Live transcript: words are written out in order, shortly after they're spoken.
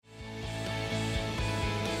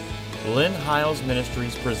Lynn Hiles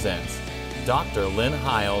Ministries presents Dr. Lynn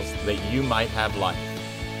Hiles, that you might have life.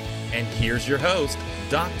 And here's your host,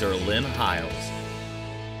 Dr. Lynn Hiles.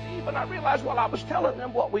 But I realized while I was telling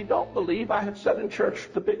them what we don't believe, I had sat in church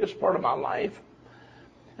the biggest part of my life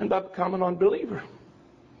and I'd become an unbeliever.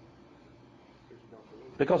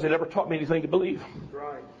 Because they never taught me anything to believe.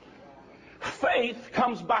 Faith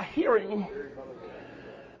comes by hearing,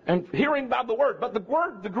 and hearing by the word. But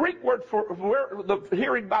the Greek word for the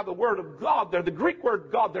hearing by the word of God there, the Greek word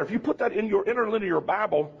God there, if you put that in your interlinear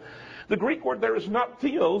Bible, the Greek word there is not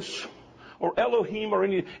theos or Elohim or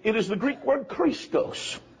any, it is the Greek word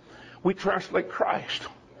Christos. We translate Christ.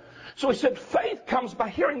 So he said faith comes by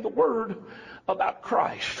hearing the word about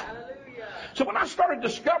Christ. So when I started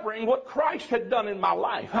discovering what Christ had done in my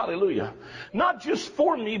life, hallelujah, not just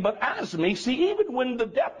for me, but as me, see, even when the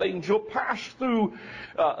death angel passed through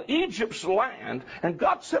Egypt's land, and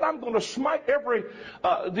God said, I'm going to smite every,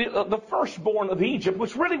 the firstborn of Egypt,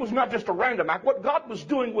 which really was not just a random act. What God was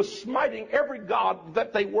doing was smiting every god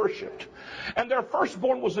that they worshipped. And their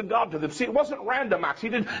firstborn was a god to them. See, it wasn't random acts. He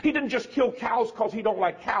didn't just kill cows because he don't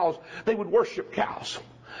like cows. They would worship cows.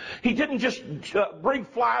 He didn't just bring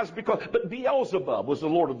flies but Beelzebub was the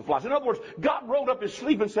Lord of the flies. In other words, God rolled up his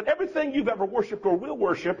sleeve and said, everything you've ever worshipped or will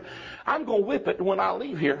worship, I'm going to whip it when I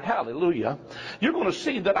leave here. Hallelujah. You're going to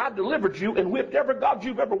see that I delivered you and whipped every God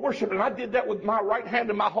you've ever worshipped, and I did that with my right hand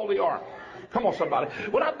and my holy arm. Come on, somebody.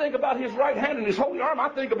 When I think about his right hand and his holy arm, I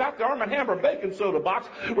think about the Arm & Hammer baking soda box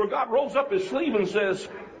where God rolls up his sleeve and says,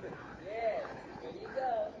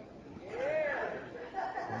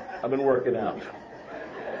 I've been working out.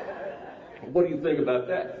 What do you think about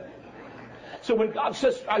that? So when God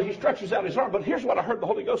says, he stretches out his arm, but here's what I heard the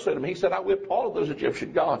Holy Ghost say to me. He said, I whipped all of those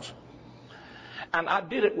Egyptian gods. And I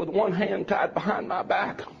did it with one hand tied behind my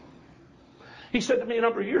back. He said to me a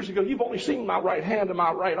number of years ago, you've only seen my right hand and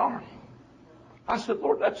my right arm. I said,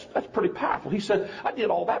 Lord, that's pretty powerful. He said, I did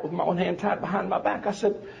all that with my one hand tied behind my back. I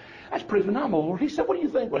said, that's pretty phenomenal, Lord. He said, what do you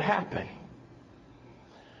think would happen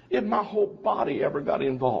if my whole body ever got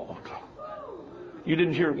involved? You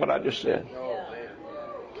didn't hear what I just said.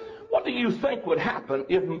 What do you think would happen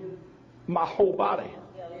if my whole body,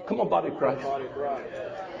 come on, body of Christ,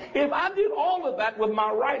 if I did all of that with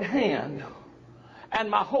my right hand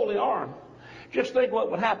and my holy arm, just think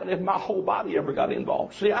what would happen if my whole body ever got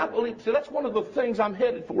involved. See, I believe, that's one of the things I'm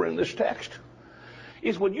headed for in this text,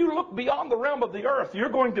 is when you look beyond the realm of the earth, you're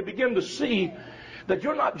going to begin to see that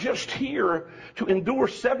you're not just here to endure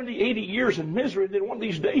 70, 80 years in misery, that one of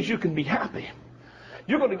these days you can be happy.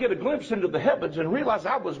 You're going to get a glimpse into the heavens and realize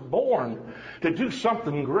I was born to do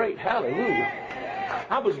something great. Hallelujah.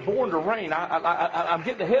 I was born to reign. I'm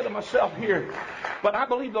getting ahead of myself here. But I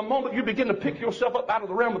believe the moment you begin to pick yourself up out of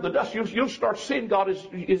the realm of the dust, you'll start seeing God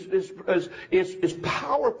is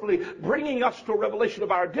powerfully bringing us to a revelation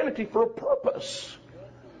of our identity for a purpose.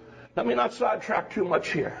 Let me not sidetrack too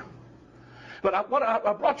much here. But what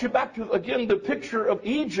I brought you back to, again, the picture of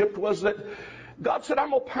Egypt was that God said, I'm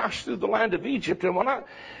going to pass through the land of Egypt, and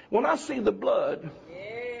when I see the blood,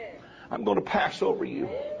 I'm going to pass over you.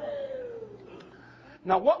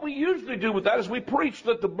 Now, what we usually do with that is we preach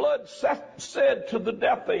that the blood said to the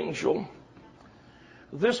death angel,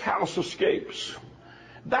 this house escapes.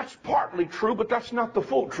 That's partly true, but that's not the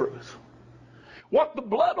full truth. What the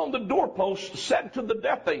blood on the doorpost said to the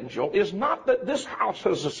death angel is not that this house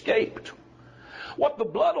has escaped. What the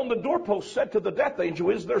blood on the doorpost said to the death angel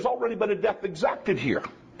is there's already been a death exacted here.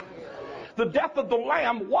 The death of the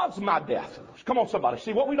Lamb was my death. Come on, somebody.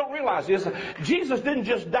 See, what we don't realize is Jesus didn't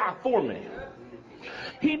just die for me.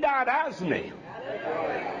 He died as me.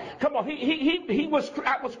 Come on,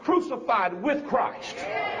 I was crucified with Christ.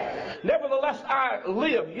 Nevertheless, I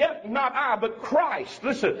live, yet not I, but Christ.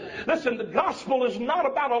 Listen, the gospel is not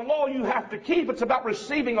about a law you have to keep. It's about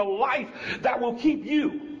receiving a life that will keep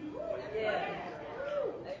you.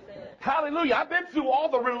 Hallelujah. I've been through all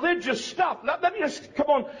the religious stuff. Let me just come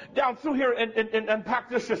on down through here and unpack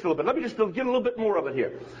this just a little bit. Let me just get a little bit more of it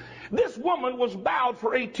here. This woman was bowed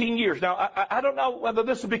for 18 years. Now, I don't know whether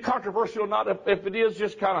this will be controversial or not. If it is,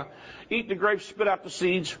 just kind of eat the grapes, spit out the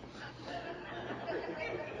seeds.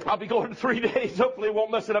 I'll be going 3 days. Hopefully it won't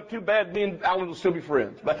mess it up too bad. Me and Alan will still be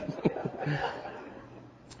friends. But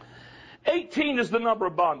 18 is the number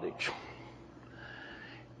of bondage.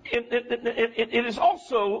 It is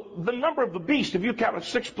also the number of the beast. If you count it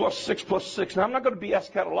 6 plus 6 plus 6. Now, I'm not going to be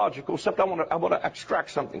eschatological, except I want to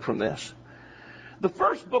extract something from this. The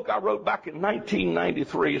first book I wrote back in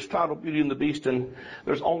 1993 is titled Beauty and the Beast, and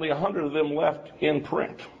there's only 100 of them left in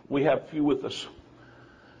print. We have few with us.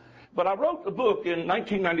 But I wrote a book in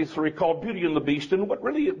 1993 called Beauty and the Beast, and what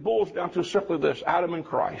really it boils down to is simply this: Adam and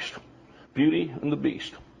Christ. Beauty and the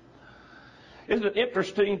Beast. Isn't it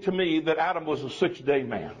interesting to me that Adam was a 6-day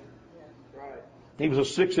man? He was a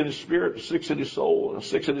 6 in his spirit, a 6 in his soul, and a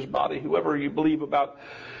 6 in his body. Whoever you believe about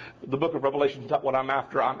the book of Revelation, what I'm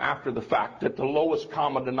after the fact that the lowest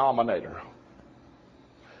common denominator.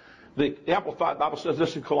 The Amplified Bible says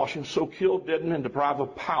this in Colossians, so kill, deaden, and deprive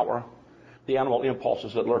of power the animal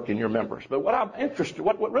impulses that lurk in your members. But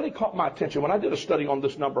what really caught my attention when I did a study on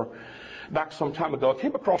this number back some time ago, I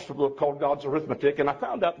came across a book called God's Arithmetic, and I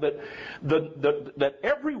found out that that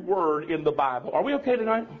every word in the Bible, are we okay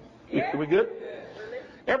tonight? Are we good?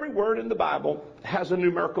 Every word in the Bible has a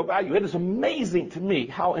numerical value. It is amazing to me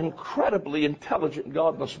how incredibly intelligent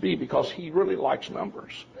God must be, because he really likes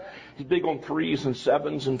numbers. He's big on 3s and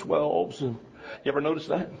 7s and 12s. And you ever notice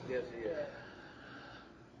that? Yes, he is.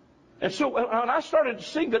 And so when I started to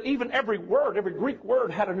see that even every word, every Greek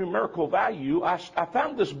word had a numerical value, I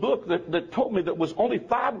found this book that told me that was only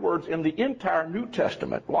 5 words in the entire New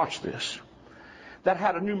Testament, watch this, that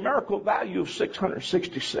had a numerical value of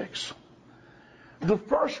 666. The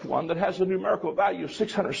first one that has a numerical value of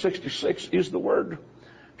 666 is the word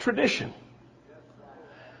tradition.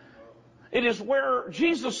 It is where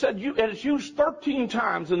Jesus said, and it's used 13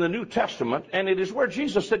 times in the New Testament, and it is where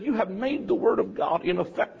Jesus said, you have made the Word of God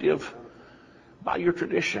ineffective by your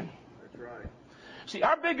tradition. That's right. See,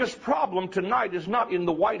 our biggest problem tonight is not in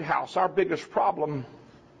the White House. Our biggest problem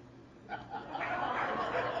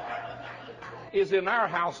is in our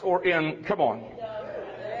house or in, come on,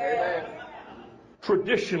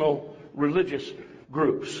 traditional religious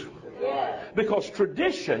groups. Because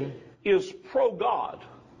tradition is pro-God,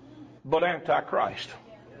 but anti-Christ.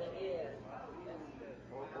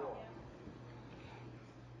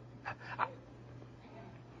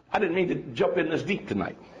 I didn't mean to jump in this deep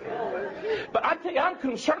tonight. But I tell you, I'm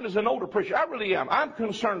concerned as an older preacher. I really am. I'm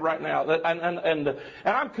concerned right now, that, and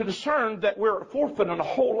I'm concerned that we're forfeiting a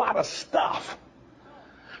whole lot of stuff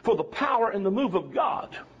for the power and the move of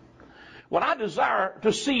God. When I desire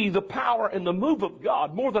to see the power and the move of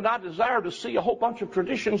God more than I desire to see a whole bunch of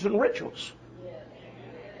traditions and rituals.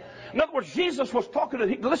 In other words, Jesus was talking to,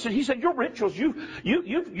 listen, he said, your rituals,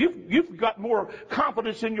 you've got more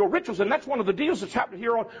confidence in your rituals. And that's one of the deals that's happened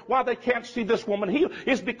here on why they can't see this woman healed,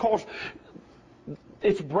 is because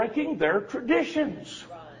it's breaking their traditions.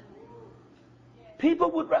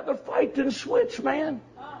 People would rather fight than switch, man.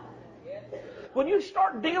 When you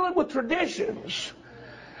start dealing with traditions,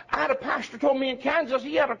 I had a pastor told me in Kansas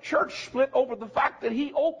he had a church split over the fact that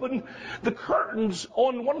he opened the curtains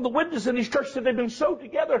on one of the windows in his church. Said they'd been sewed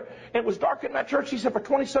together. It was dark in that church. He said for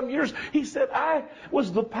 20-some years. He said, I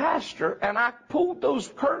was the pastor and I pulled those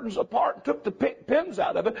curtains apart and took the pins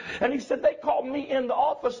out of it. And he said they called me in the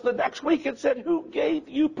office the next week and said, who gave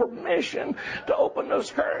you permission to open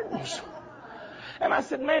those curtains? And I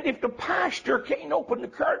said, man, if the pastor can't open the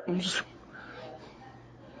curtains,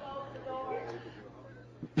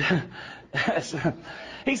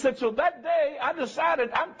 he said, so that day I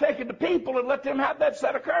decided I'm taking the people and let them have that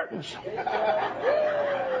set of curtains.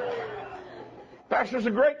 Pastor's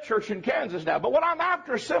a great church in Kansas now. But what I'm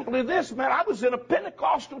after is simply this, man. I was in a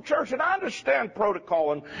Pentecostal church, and I understand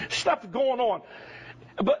protocol and stuff going on.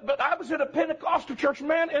 But I was in a Pentecostal church,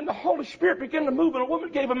 man, and the Holy Spirit began to move, and a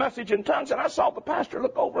woman gave a message in tongues, and I saw the pastor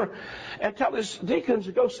look over and tell his deacons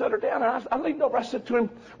to go set her down. And I leaned over, I said to him,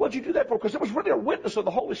 what'd you do that for? Because there was really a witness of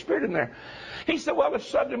the Holy Spirit in there. He said, well, it's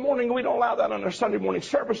Sunday morning, and we don't allow that on our Sunday morning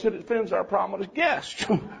service. It offends our prominent guests.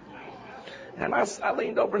 And I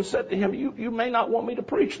leaned over and said to him, you may not want me to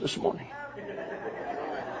preach this morning.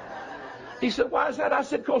 He said, why is that? I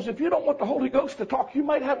said, because if you don't want the Holy Ghost to talk, you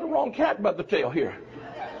might have the wrong cat by the tail here.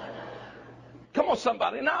 Come on,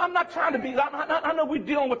 somebody. Now, I'm not trying to be, I know we're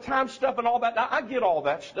dealing with time stuff and all that. I get all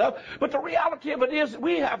that stuff. But the reality of it is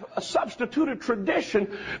we have a substituted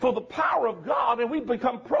tradition for the power of God, and we've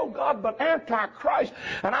become pro-God but anti-Christ.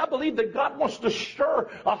 And I believe that God wants to stir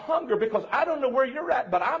a hunger, because I don't know where you're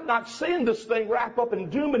at, but I'm not seeing this thing wrap up in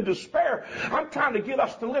doom and despair. I'm trying to get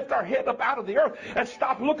us to lift our head up out of the earth and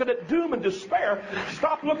stop looking at doom and despair.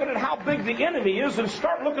 Stop looking at how big the enemy is and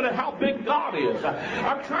start looking at how big God is.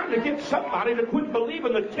 I'm trying to get somebody to quit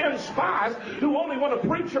believing the 10 spies who only want to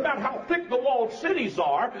preach about how thick the walled cities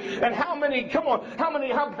are and how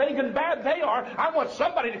big and bad they are. I want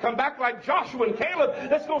somebody to come back like Joshua and Caleb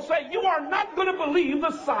that's going to say, you are not going to believe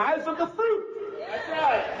the size of the fruit. That's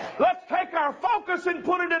right. Let's take our focus and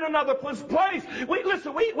put it in another place.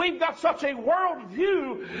 We've got such a world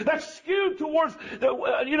view that's skewed towards,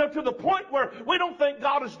 to the point where we don't think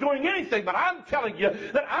God is doing anything. But I'm telling you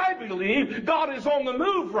that I believe God is on the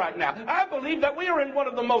move right now. I believe that we are in one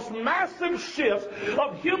of the most massive shifts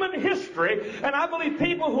of human history. And I believe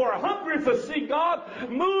people who are hungry to see God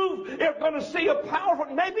move are going to see a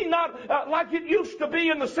powerful, maybe not like it used to be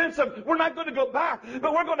in the sense of we're not going to go back,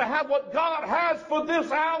 but we're going to have what God has for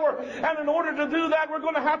this hour. And in order to do that, we're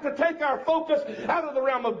going to have to take our focus out of the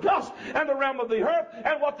realm of dust and the realm of the earth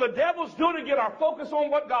and what the devil's doing to get our focus on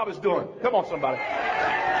what God is doing. Come on, somebody.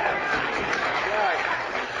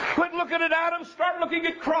 Quit looking at Adam, start looking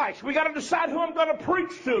at Christ. We got to decide who I'm going to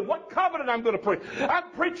preach to, what covenant I'm going to preach.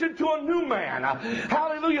 I'm preaching to a new man.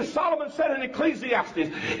 Hallelujah. Solomon said in Ecclesiastes,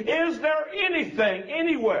 is there anything,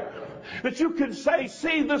 anywhere, that you can say,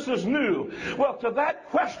 see, this is new? Well, to that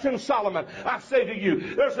question, Solomon, I say to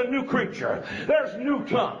you, there's a new creature. There's new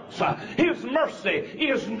tongues. His mercy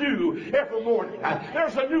is new every morning.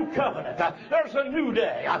 There's a new covenant. There's a new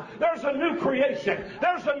day. There's a new creation.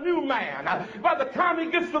 There's a new man. By the time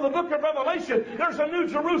he gets to the book of Revelation, there's a new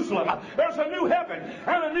Jerusalem. There's a new heaven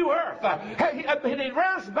and a new earth. He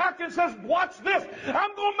rears back and says, watch this.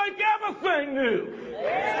 I'm going to make everything new.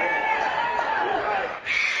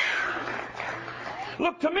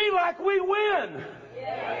 Look to me like we win.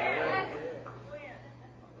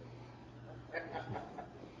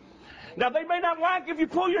 Now, they may not like if you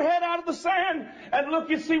pull your head out of the sand and look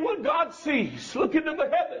and see what God sees. Look into the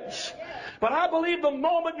heavens. But I believe the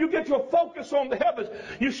moment you get your focus on the heavens,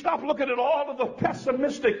 you stop looking at all of the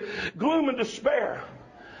pessimistic gloom and despair.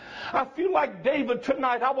 I feel like David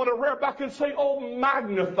tonight. I want to rear back and say, oh,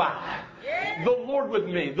 magnify the Lord with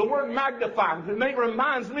me. The word magnify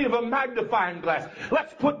reminds me of a magnifying glass.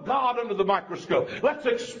 Let's put God under the microscope. Let's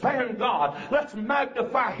expand God. Let's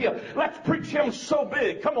magnify Him. Let's preach Him so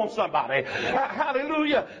big. Come on, somebody.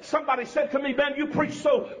 Hallelujah. Somebody said to me, man, you preach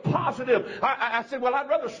so positive. I said, well, I'd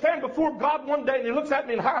rather stand before God one day. And He looks at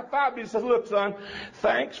me and high-fived me and says, look, son,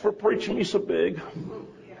 thanks for preaching me so big.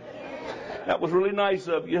 That was really nice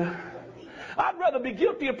of you. I'd rather be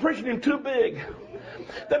guilty of preaching Him too big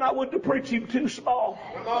than I would to preach Him too small.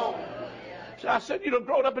 So I said,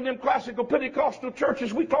 growing up in them classical Pentecostal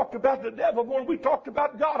churches, we talked about the devil more than we talked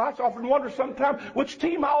about God. I often wonder sometimes which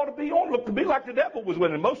team I ought to be on. Looked to be like the devil was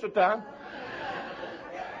winning most of the time.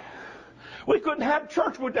 We couldn't have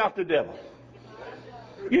church without the devil.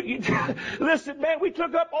 Listen, man, we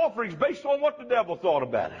took up offerings based on what the devil thought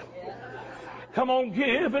about it. Come on,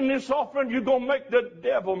 give in this offering, you're going to make the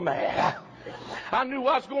devil mad. I knew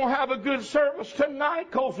I was going to have a good service tonight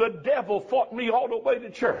because the devil fought me all the way to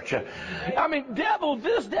church. I mean, devil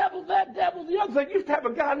this, devil that, devil the other thing. Used to have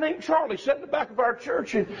a guy named Charlie sit in the back of our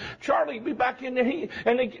church, and Charlie would be back in there,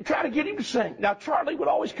 and they try to get him to sing. Now, Charlie would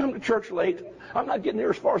always come to church late. I'm not getting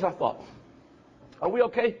there as far as I thought. Are we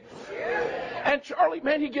okay? Yeah. And Charlie,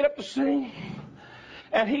 man, he'd get up to sing.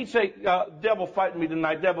 And he'd say, devil fighting me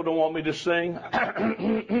tonight. Devil don't want me to sing.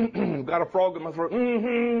 Got a frog in my throat.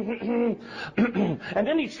 And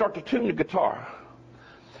then he'd start to tune the guitar.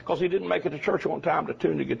 Because he didn't make it to church on time to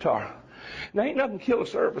tune the guitar. Now, ain't nothing kill a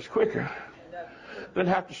service quicker than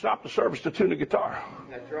have to stop the service to tune the guitar.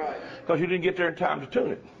 That's right. Because you didn't get there in time to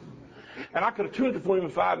tune it. And I could have tuned it for him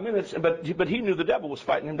in 5 minutes, but he knew the devil was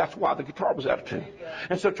fighting him. That's why the guitar was out of tune.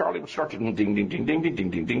 And so Charlie would start to ding, ding, ding, ding, ding, ding,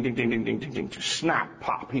 ding, ding, ding, ding, ding, ding, ding, ding, snap,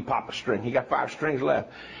 pop. He popped a string. He got 5 strings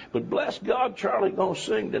left. But bless God, Charlie gonna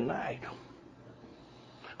sing tonight.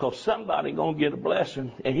 Because somebody gonna get a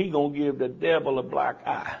blessing, and he gonna give the devil a black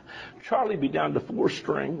eye. Charlie be down to 4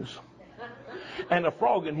 strings and a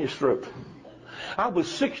frog in his throat. I was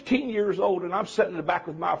 16 years old, and I'm sitting in the back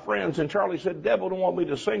with my friends, and Charlie said, devil don't want me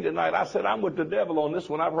to sing tonight. I said, I'm with the devil on this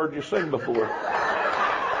one. I've heard you sing before.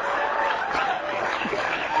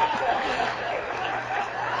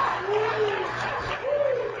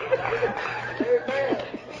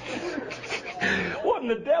 Wasn't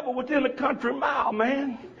the devil within a country mile,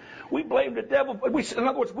 man. We blame the devil. In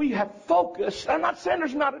other words, we have focus. I'm not saying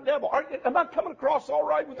there's not a devil. Am I coming across all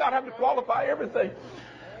right without having to qualify everything?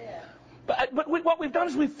 But what we've done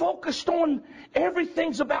is we've focused on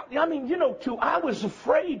everything's about, I was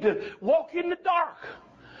afraid to walk in the dark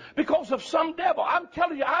because of some devil. I'm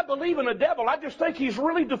telling you, I believe in a devil. I just think he's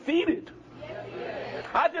really defeated.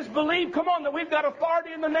 I just believe, come on, that we've got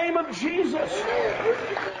authority in the name of Jesus.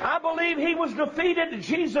 I believe he was defeated.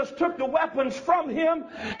 Jesus took the weapons from him.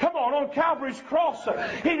 Come on Calvary's cross.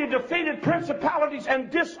 He defeated principalities and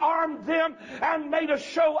disarmed them and made a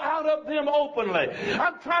show out of them openly.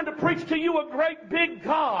 I'm trying to preach to you a great big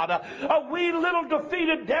God, a wee little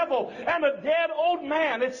defeated devil, and a dead old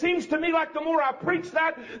man. It seems to me like the more I preach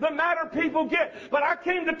that, the madder people get. But I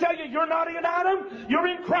came to tell you, you're not in Adam, you're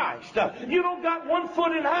in Christ. You don't got one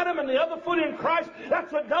foot in Adam and the other foot in Christ.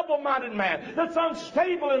 That's a double-minded man that's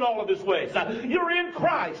unstable in all of his ways. You're in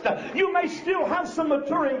Christ. You may still have some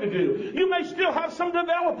maturing to do. You may still have some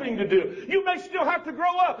developing to do. You may still have to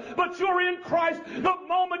grow up, but you're in Christ. The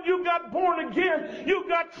moment you got born again, you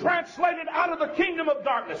got translated out of the kingdom of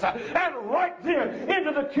darkness and right then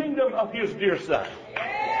into the kingdom of his dear Son.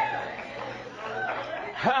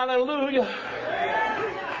 Hallelujah.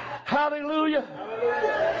 Hallelujah.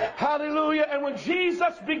 Hallelujah. And when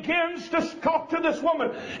Jesus begins to talk to this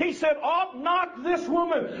woman, he said, ought not this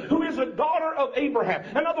woman who is a daughter of Abraham?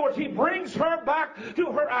 In other words, he brings her back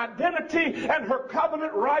to her identity and her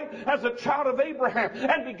covenant right as a child of Abraham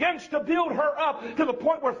and begins to build her up to the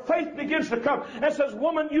point where faith begins to come and says,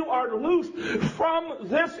 woman, you are loosed from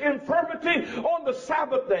this infirmity on the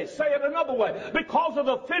Sabbath day. Say it another way. Because of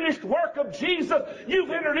the finished work of Jesus,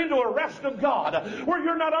 you've entered into a rest of God where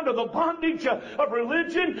you're not under the bondage of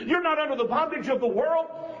religion. You're not under the bondage of the world.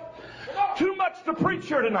 Too much to preach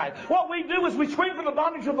here tonight. What we do is we swing from the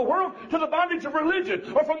bondage of the world to the bondage of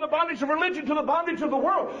religion, or from the bondage of religion to the bondage of the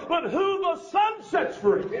world. But who the Son sets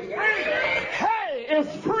free, hey, is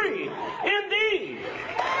free indeed.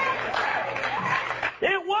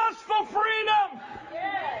 It was for freedom.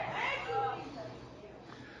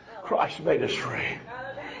 Christ made us free.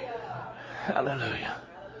 Hallelujah.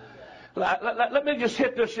 Let me just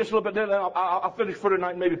hit this just a little bit, then I'll finish for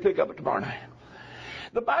tonight and maybe pick up it tomorrow night.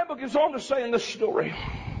 The Bible goes on to say in this story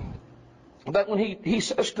that when he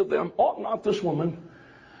says to them, ought not this woman,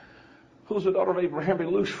 who is the daughter of Abraham, be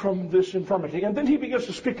loosed from this infirmity? And then he begins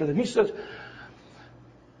to speak to them. He says,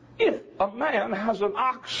 if a man has an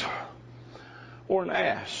ox or an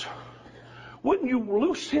ass, wouldn't you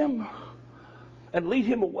loose him and lead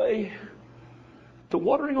him away to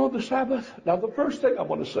watering on the Sabbath? Now, the first thing I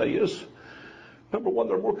want to say is, number one,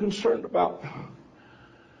 they're more concerned about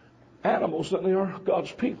animals than they are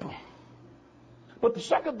God's people. But the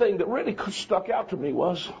second thing that really stuck out to me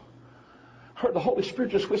was, I heard the Holy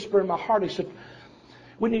Spirit just whisper in my heart. He said,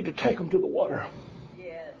 we need to take them to the water.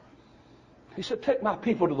 Yes. He said, take my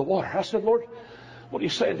people to the water. I said, Lord, what are you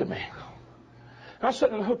saying to me? And I sat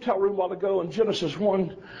in a hotel room a while ago in Genesis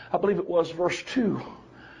 1, I believe it was, verse 2.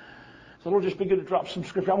 The Lord just began to drop some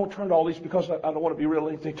scripture. I won't turn to all these because I don't want to be real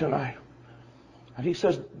lengthy tonight. And he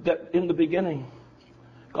says that in the beginning,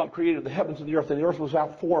 God created the heavens and the earth was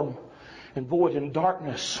without form and void, and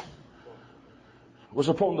darkness was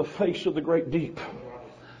upon the face of the great deep.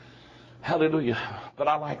 Hallelujah. But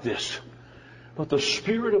I like this. But the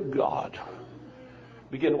Spirit of God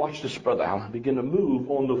began to, watch this, Brother Allen, begin to move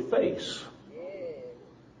on the face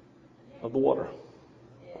of the water.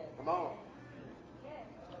 Come on.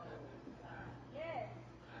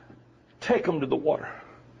 Take them to the water.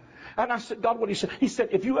 And I said, God, what he said? He said,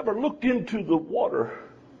 if you ever looked into the water,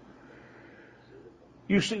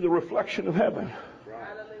 you see the reflection of heaven.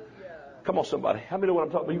 Come on, somebody. How many know what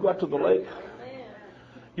I'm talking about? You go out to the lake,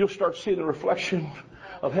 you'll start seeing the reflection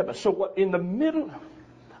of heaven. So what? In the middle,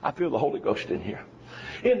 I feel the Holy Ghost in here.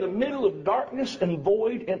 In the middle of darkness and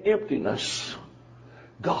void and emptiness,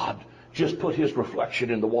 God just put his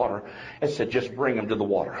reflection in the water and said, just bring them to the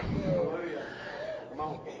water. Come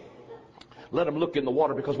on. Let them look in the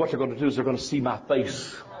water, because what they're going to do is they're going to see my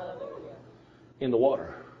face in the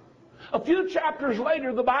water. A few chapters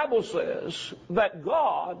later, the Bible says that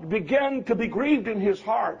God began to be grieved in his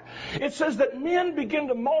heart. It says that men begin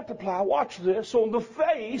to multiply, watch this, on the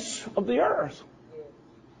face of the earth.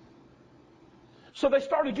 So they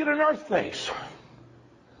started getting an earth face.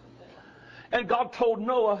 And God told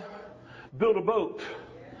Noah, build a boat.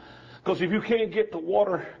 Because if you can't get the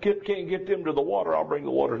water, can't get them to the water, I'll bring the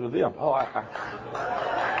water to them.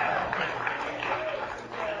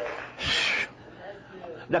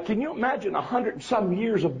 Now, can you imagine 100 and some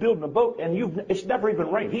years of building a boat and it's never even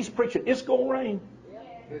rained? He's preaching, it's going to rain.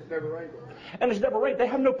 It's never rained. And it's never rained. They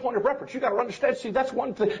have no point of reference. You got to understand. See, that's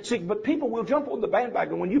one thing. See, but people will jump on the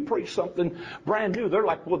bandwagon when you preach something brand new. They're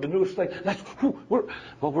like, well, the newest thing. We're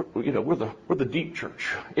the deep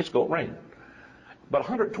church. It's going to rain. But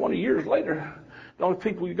 120 years later, the only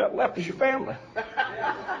people you got left is your family.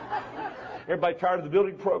 Everybody tired of the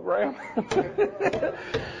building program?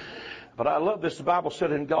 But I love this. The Bible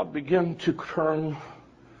said, and God began to turn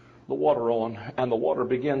the water on, and the water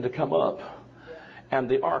began to come up, and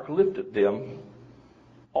the ark lifted them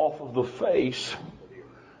off of the face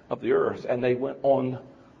of the earth, and they went on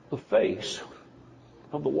the face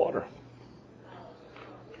of the water.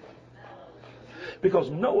 Because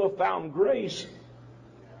Noah found grace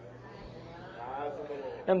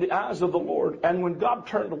in the eyes of the Lord. And when God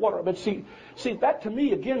turned the water, but see, that to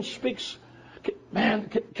me again speaks. Man,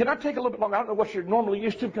 can I take a little bit longer? I don't know what you're normally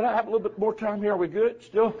used to. Can I have a little bit more time here? Are we good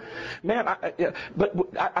still? Man,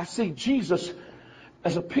 I see Jesus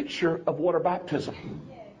as a picture of water baptism.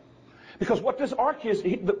 Because what this ark is,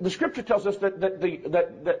 the scripture tells us that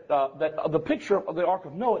the picture of the ark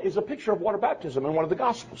of Noah is a picture of water baptism in one of the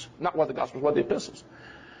Gospels. Not one of the Gospels, one of the epistles.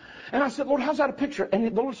 And I said, Lord, how's that a picture? And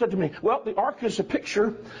the Lord said to me, well, the ark is a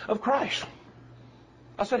picture of Christ.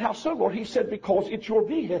 I said, how so, Lord? He said, because it's your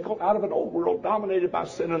vehicle out of an old world dominated by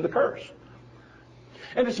sin and the curse.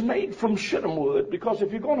 And it's made from shittim wood, because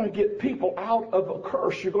if you're going to get people out of a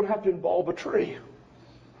curse, you're going to have to involve a tree.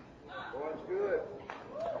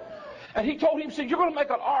 And he told him, he said, you're going to make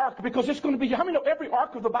an ark because it's going to be, how many know every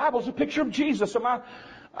ark of the Bible is a picture of Jesus?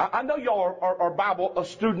 I know y'all are Bible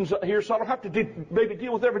students here, so I don't have to maybe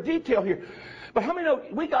deal with every detail here. But how many know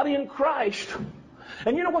we got in Christ?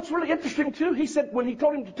 And you know what's really interesting too? He said, when he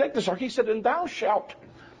told him to take this ark, he said, and thou shalt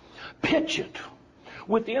pitch it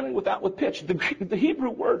within and without with pitch. The Hebrew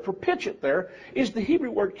word for pitch it there is the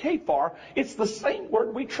Hebrew word kaphar. It's the same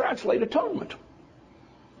word we translate atonement.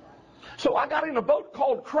 So I got in a boat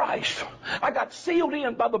called Christ. I got sealed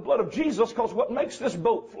in by the blood of Jesus, because what makes this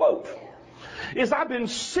boat float is I've been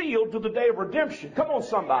sealed to the day of redemption. Come on,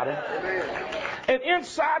 somebody. And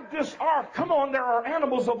inside this ark, come on, there are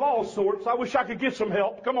animals of all sorts. I wish I could get some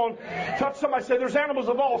help. Come on. Touch somebody, say there's animals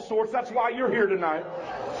of all sorts. That's why you're here tonight.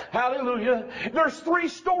 Hallelujah. There's 3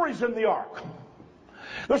 stories in the ark.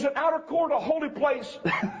 There's an outer court, a holy place,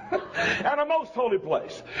 and a most holy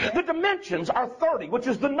place. The dimensions are 30, which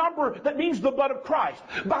is the number that means the blood of Christ,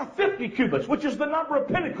 by 50 cubits, which is the number of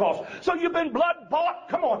Pentecost. So you've been blood bought,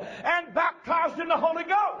 come on, and baptized in the Holy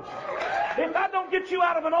Ghost. If that don't get you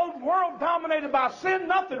out of an old world dominated by sin,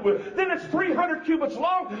 nothing will. Then it's 300 cubits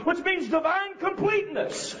long, which means divine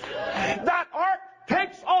completeness. That ark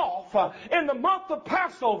takes off in the month of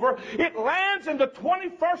Passover. It lands in the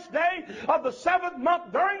 21st day of the 7th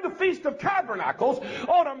month during the Feast of Tabernacles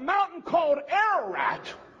on a mountain called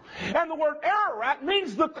Ararat. And the word Ararat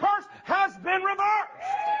means the curse has been reversed.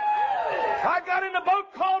 I got in a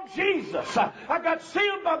boat called Jesus. I got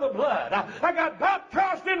sealed by the blood. I got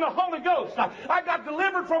baptized in the Holy Ghost. I got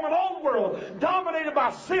delivered from an old world dominated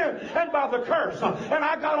by sin and by the curse. And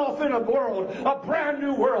I got off in a world, a brand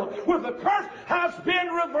new world, where the curse has been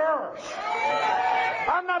reversed.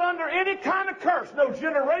 I'm not under any kind of curse. No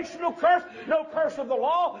generational curse. No curse of the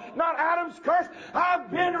law. Not Adam's curse.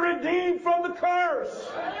 I've been redeemed from the curse.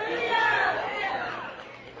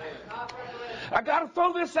 I got to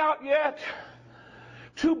throw this out yet.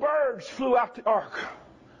 2 birds flew out the ark.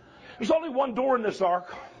 There's only one door in this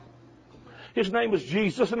ark. His name is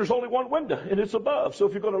Jesus, and there's only one window, and it's above. So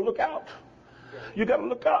if you're going to look out, you got to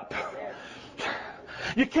look up.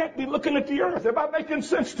 You can't be looking at the earth. Am I making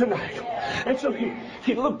sense tonight? And so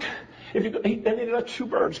he looked, and he let 2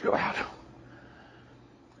 birds go out.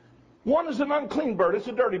 One is an unclean bird. It's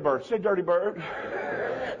a dirty bird. Say dirty bird.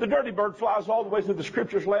 The dirty bird flies all the way through the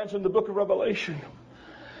scriptures, lands in the book of Revelation.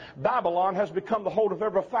 Babylon has become the hold of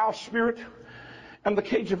every foul spirit and the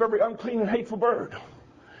cage of every unclean and hateful bird.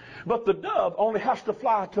 But the dove only has to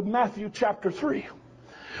fly to Matthew chapter 3,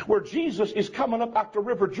 where Jesus is coming up out the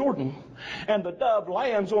river Jordan, and the dove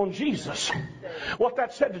lands on Jesus. What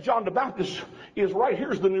that said to John the Baptist is, right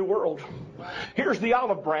here's the new world. Here's the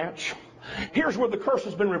olive branch. Here's where the curse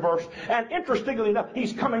has been reversed. And interestingly enough,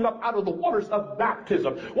 he's coming up out of the waters of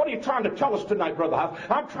baptism. What are you trying to tell us tonight, Brother House?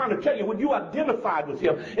 I'm trying to tell you, when you identified with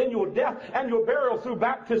him in your death and your burial through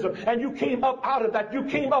baptism, and you came up out of that, you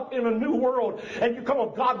came up in a new world, and you come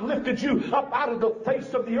on, God lifted you up out of the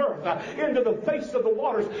face of the earth into the face of the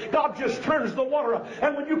waters. God just turns the water up,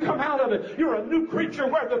 and when you come out of it, you're a new creature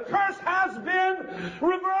where the curse has been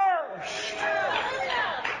reversed.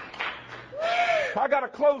 I got to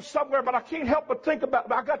close somewhere, but I can't help but think about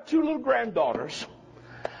it. I got 2 little granddaughters.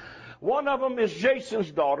 One of them is Jason's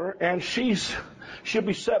daughter, and she'll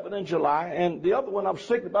be 7 in July. And the other one, I was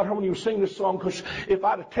thinking about her when you were singing this song, because if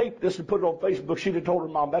I'd have taped this and put it on Facebook, she'd have told her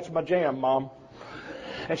mom, that's my jam, Mom.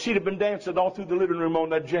 And she'd have been dancing all through the living room on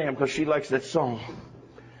that jam because she likes that song.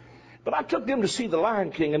 But I took them to see The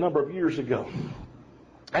Lion King a number of years ago.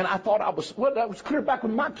 And I thought that was clear back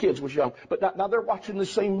when my kids was young. But now they're watching the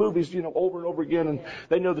same movies, over and over again, and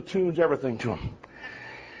they know the tunes, everything to them.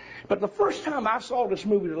 But the first time I saw this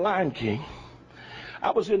movie, The Lion King,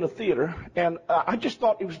 I was in the theater, and I just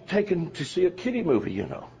thought it was taken to see a kiddie movie, you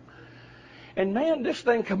know. And man, this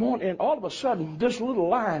thing come on, and all of a sudden, this little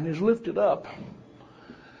lion is lifted up.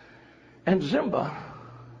 And Simba,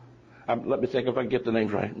 let me think if I can get the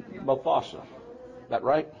names right. Mufasa. Is that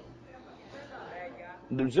right?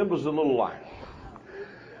 Simba's the little lion.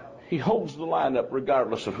 He holds the lion up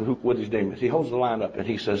regardless of what his name is. He holds the lion up and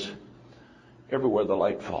he says, everywhere the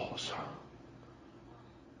light falls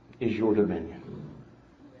is your dominion.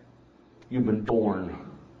 You've been born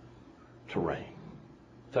to reign.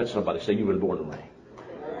 Touch somebody, say, you've been born to reign.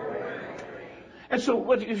 And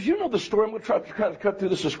so, if you know the story, I'm going to try to cut through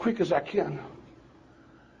this as quick as I can.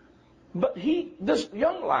 But this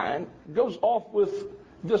young lion goes off with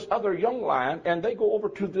this other young lion, and they go over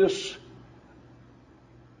to this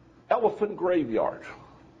elephant graveyard.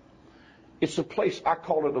 It's a place, I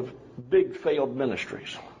call it, of big failed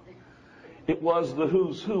ministries. It was the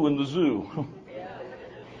who's who in the zoo.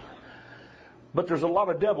 But there's a lot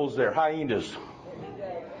of devils there, hyenas.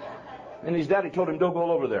 And his daddy told him, don't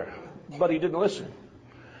go over there. But he didn't listen.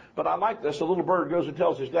 But I like this. A little bird goes and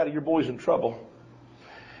tells his daddy, your boy's in trouble.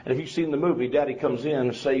 And if you've seen the movie, daddy comes in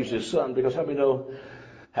and saves his son. Because how many know,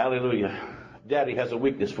 hallelujah, daddy has a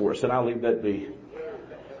weakness for us. And I'll leave that be.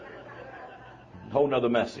 Whole nother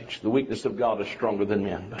message. The weakness of God is stronger than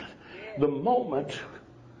men. But the moment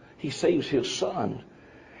he saves his son,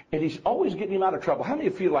 and he's always getting him out of trouble. How many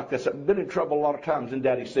of you feel like this? I've been in trouble a lot of times and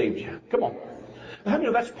daddy saved you. Come on. How many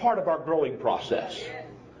of that's part of our growing process?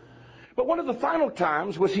 But one of the final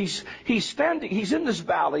times was he's in this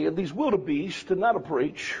valley of these wildebeest, and that'll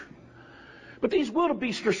preach. But these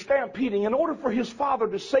wildebeest are stampeding. In order for his father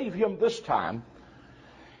to save him this time,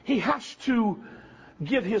 he has to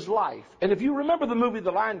give his life. And if you remember the movie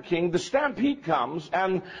The Lion King, the stampede comes,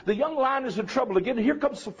 and the young lion is in trouble again. Here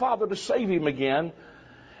comes the father to save him again.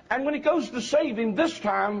 And when he goes to save him, this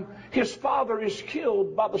time, his father is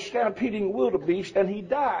killed by the stampeding wildebeest, and he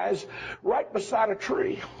dies right beside a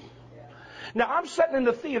tree. Now, I'm sitting in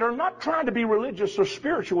the theater, not trying to be religious or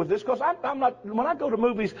spiritual with this, because I'm not, when I go to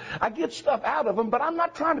movies, I get stuff out of them, but I'm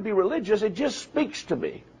not trying to be religious. It just speaks to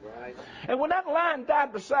me. Right. And when that lion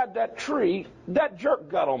died beside that tree, that jerk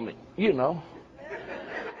got on me, you know.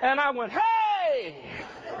 And I went, hey!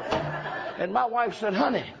 And my wife said,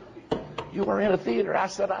 honey, you were in a theater. I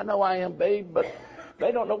said, I know I am, babe, but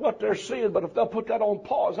they don't know what they're seeing, but if they'll put that on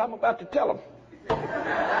pause, I'm about to tell them.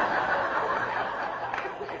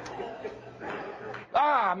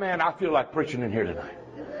 Ah, man, I feel like preaching in here tonight.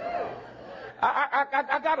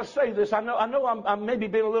 I got to say this. I know I'm maybe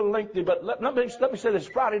being a little lengthy, but let me say this.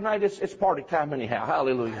 Friday night, it's party time anyhow.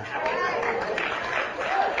 Hallelujah.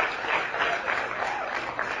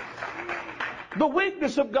 The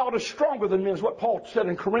weakness of God is stronger than men, is what Paul said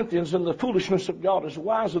in Corinthians, and the foolishness of God is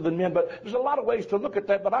wiser than men. But there's a lot of ways to look at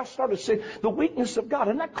that. But I started saying the weakness of God,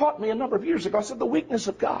 and that caught me a number of years ago. I said the weakness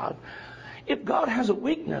of God. If God has a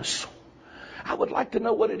weakness, I would like to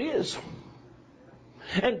know what it is.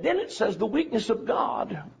 And then it says the weakness of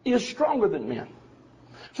God is stronger than men.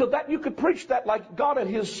 So that you could preach that like God at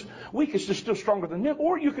his weakest is still stronger than men.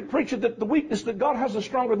 Or you could preach it that the weakness that God has is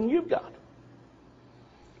stronger than you've got.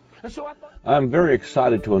 And so I'm very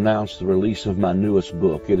excited to announce the release of my newest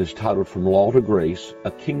book. It is titled From Law to Grace,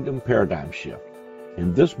 A Kingdom Paradigm Shift.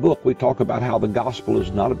 In this book, we talk about how the gospel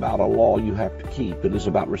is not about a law you have to keep. It is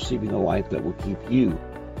about receiving a life that will keep you.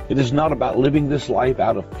 It is not about living this life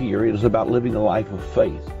out of fear. It is about living a life of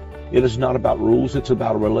faith. It is not about rules. It's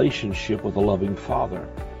about a relationship with a loving Father.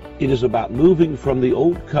 It is about moving from the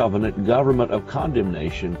old covenant government of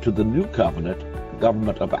condemnation to the new covenant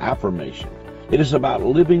government of affirmation. It is about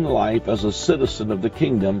living life as a citizen of the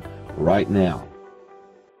kingdom right now.